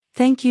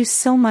Thank you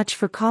so much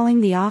for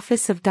calling the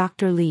office of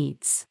Dr.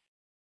 Leeds.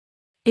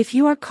 If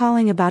you are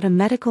calling about a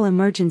medical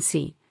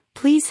emergency,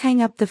 please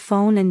hang up the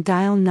phone and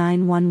dial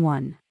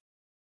 911.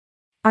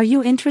 Are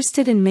you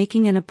interested in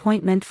making an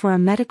appointment for a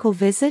medical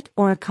visit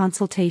or a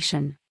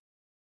consultation?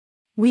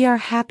 We are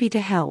happy to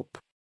help.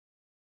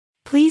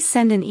 Please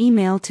send an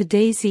email to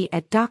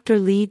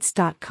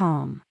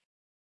daisy@drleeds.com.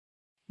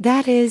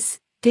 That is,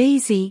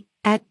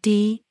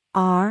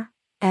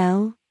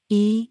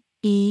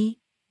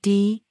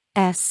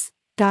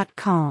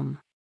 daisy@drleeds.com.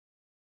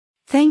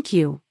 Thank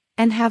you,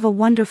 and have a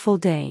wonderful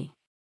day.